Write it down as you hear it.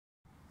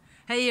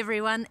Hey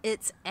everyone,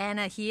 it's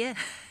Anna here,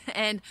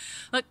 and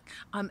look,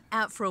 I'm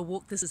out for a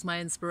walk. This is my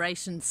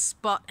inspiration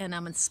spot, and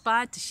I'm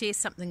inspired to share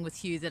something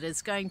with you that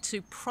is going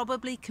to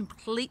probably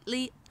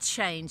completely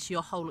change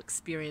your whole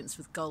experience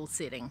with goal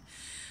setting.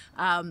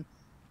 You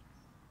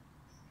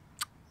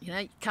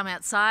come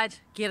outside,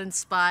 get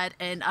inspired,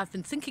 and I've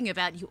been thinking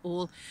about you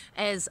all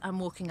as I'm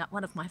walking up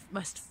one of my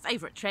most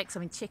favourite tracks. I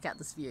mean, check out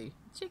this view.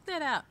 Check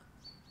that out.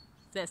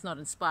 If that's not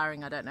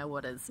inspiring, I don't know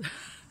what is.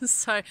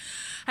 So,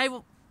 hey,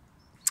 well,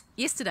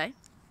 yesterday,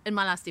 in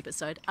my last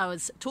episode, I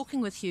was talking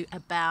with you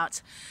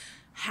about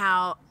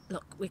how,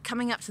 look, we're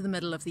coming up to the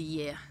middle of the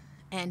year,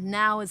 and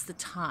now is the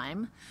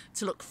time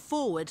to look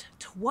forward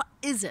to what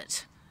is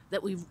it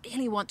that we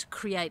really want to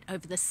create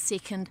over the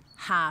second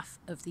half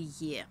of the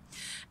year.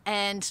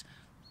 And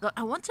look,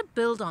 I want to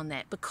build on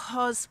that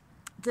because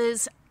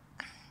there's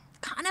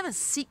kind of a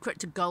secret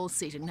to goal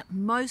setting that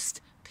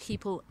most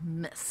people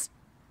miss.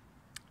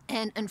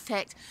 And in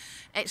fact,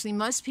 actually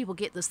most people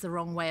get this the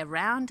wrong way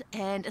around,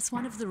 and it's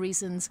one of the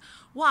reasons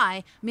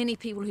why many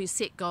people who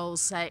set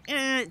goals say,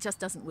 it just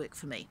doesn't work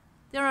for me.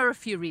 There are a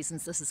few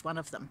reasons, this is one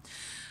of them.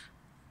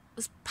 It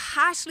was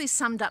partially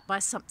summed up by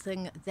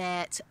something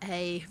that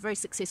a very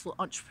successful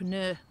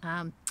entrepreneur,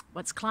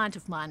 once a client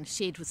of mine,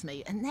 shared with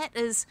me, and that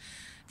is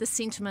the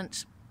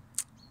sentiment.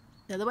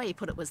 The way he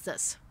put it was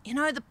this: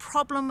 the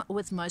problem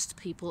with most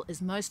people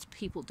is most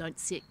people don't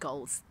set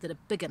goals that are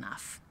big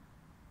enough.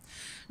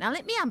 Now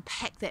let me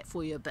unpack that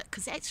for you a bit,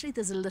 because actually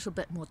there's a little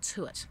bit more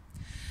to it.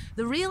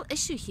 The real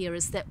issue here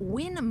is that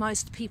when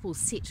most people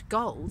set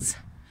goals,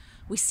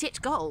 we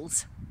set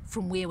goals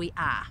from where we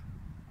are.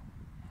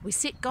 We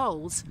set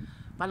goals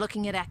by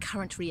looking at our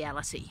current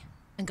reality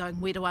and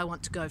going, where do I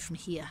want to go from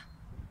here?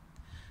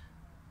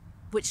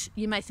 Which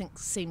you may think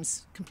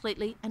seems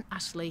completely and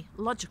utterly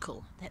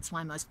logical. That's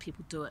why most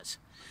people do it.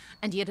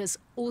 And yet is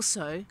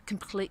also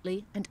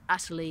completely and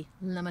utterly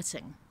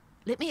limiting.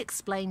 Let me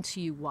explain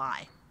to you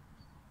why.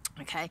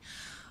 Okay,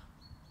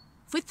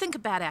 if we think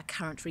about our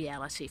current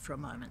reality for a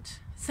moment,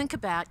 think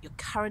about your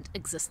current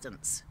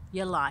existence,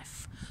 your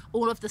life,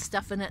 all of the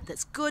stuff in it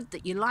that's good,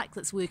 that you like,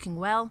 that's working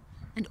well,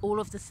 and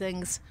all of the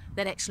things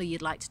that actually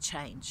you'd like to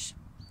change.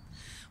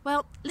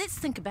 Well, let's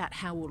think about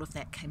how all of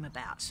that came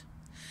about.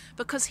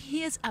 Because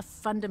here's a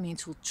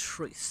fundamental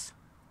truth.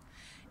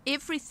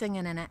 Everything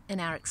in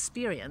our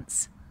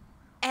experience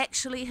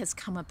actually has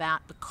come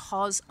about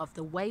because of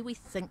the way we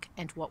think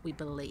and what we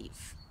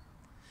believe.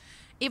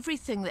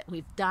 Everything that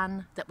we've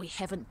done, that we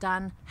haven't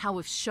done, how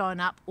we've shown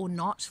up or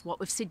not,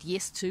 what we've said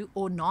yes to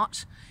or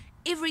not,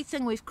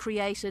 everything we've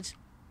created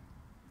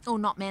or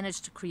not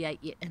managed to create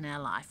yet in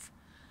our life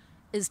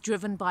is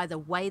driven by the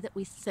way that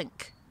we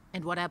think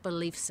and what our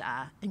beliefs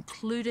are,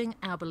 including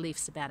our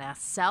beliefs about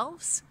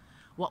ourselves,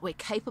 what we're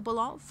capable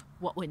of,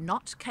 what we're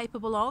not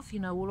capable of,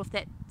 all of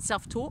that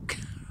self-talk,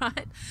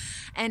 right?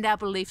 And our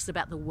beliefs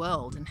about the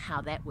world and how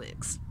that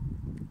works.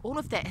 All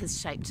of that has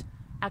shaped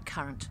our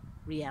current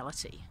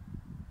reality.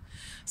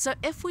 So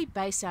if we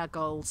base our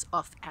goals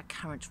off our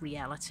current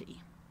reality,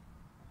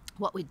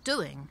 what we're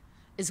doing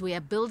is we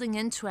are building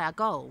into our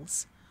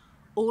goals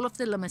all of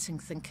the limiting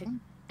thinking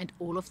and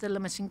all of the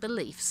limiting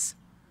beliefs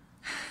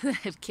that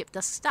have kept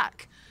us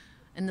stuck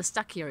in the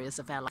stuck areas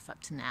of our life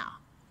up to now.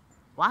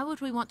 Why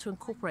would we want to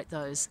incorporate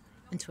those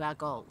into our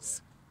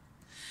goals?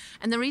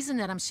 And the reason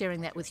that I'm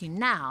sharing that with you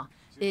now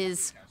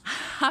is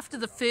after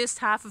the first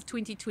half of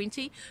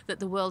 2020 that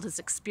the world has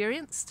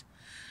experienced,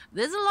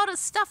 there's a lot of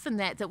stuff in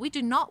that we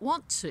do not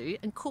want to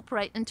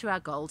incorporate into our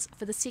goals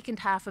for the second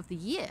half of the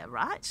year,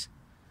 right?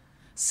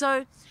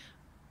 So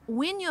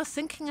when you're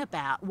thinking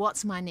about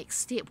what's my next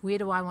step, where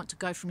do I want to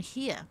go from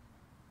here,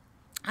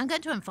 I'm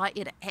going to invite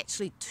you to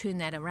actually turn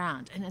that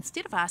around. And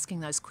instead of asking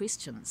those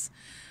questions,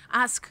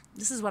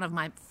 this is one of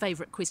my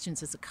favorite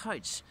questions as a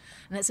coach,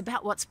 and it's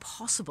about what's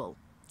possible.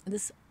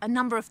 There's a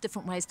number of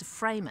different ways to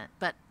frame it,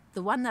 but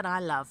the one that I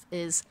love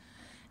is,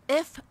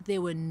 if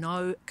there were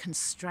no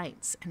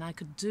constraints and I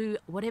could do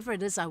whatever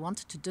it is I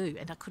wanted to do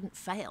and I couldn't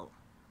fail,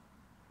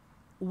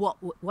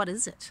 what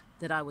is it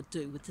that I would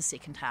do with the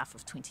second half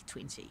of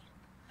 2020?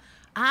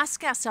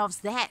 Ask ourselves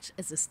that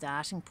as a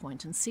starting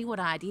point and see what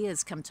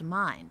ideas come to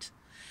mind.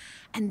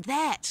 And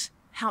that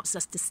helps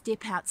us to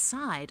step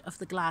outside of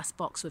the glass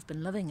box we've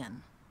been living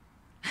in,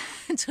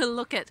 to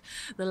look at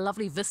the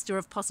lovely vista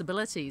of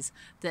possibilities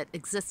that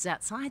exists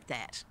outside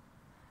that.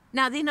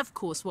 Now then, of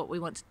course, what we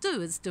want to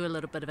do is do a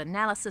little bit of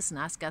analysis and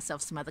ask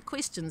ourselves some other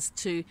questions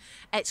to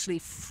actually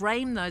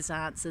frame those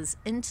answers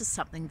into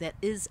something that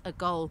is a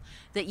goal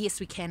that, yes,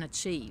 we can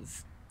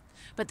achieve.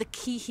 But the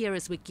key here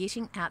is we're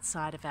getting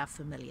outside of our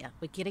familiar.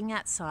 We're getting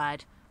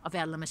outside of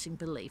our limiting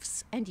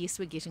beliefs. And yes,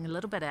 we're getting a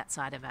little bit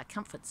outside of our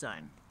comfort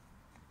zone.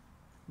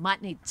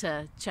 Might need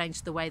to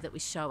change the way that we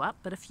show up,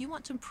 but if you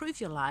want to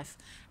improve your life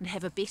and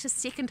have a better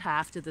second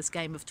half to this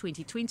game of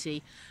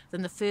 2020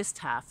 than the first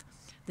half,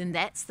 then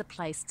that's the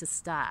place to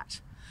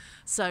start.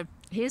 So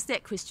here's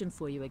that question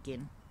for you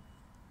again.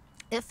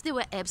 If there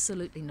were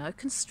absolutely no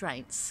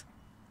constraints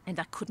and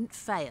I couldn't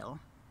fail,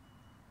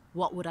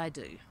 what would I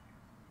do?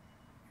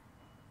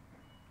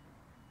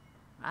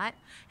 right?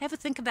 Have a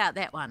think about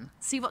that one.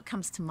 See what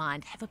comes to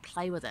mind. Have a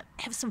play with it.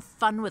 Have some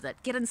fun with it.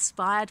 Get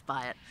inspired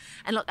by it.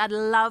 And look, I'd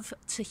love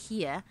to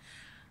hear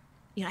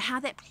how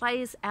that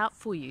plays out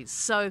for you.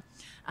 So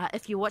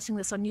if you're watching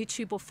this on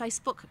YouTube or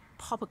Facebook,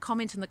 pop a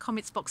comment in the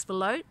comments box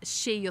below.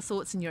 Share your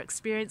thoughts and your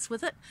experience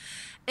with it.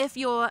 If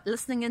you're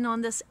listening in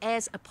on this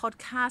as a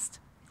podcast,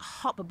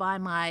 hop by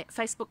my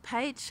Facebook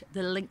page.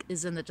 The link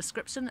is in the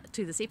description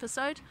to this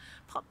episode.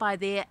 Pop by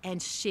there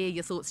and share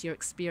your thoughts, your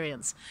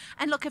experience.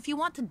 And look, if you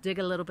want to dig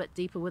a little bit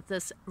deeper with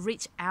this,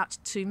 reach out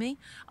to me.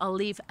 I'll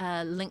leave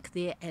a link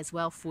there as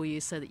well for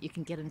you so that you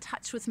can get in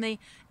touch with me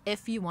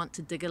if you want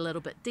to dig a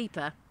little bit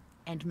deeper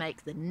and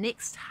make the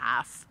next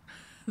half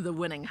the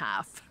winning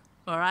half.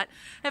 All right,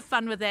 have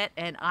fun with that,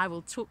 and I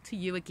will talk to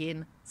you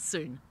again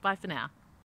soon. Bye for now.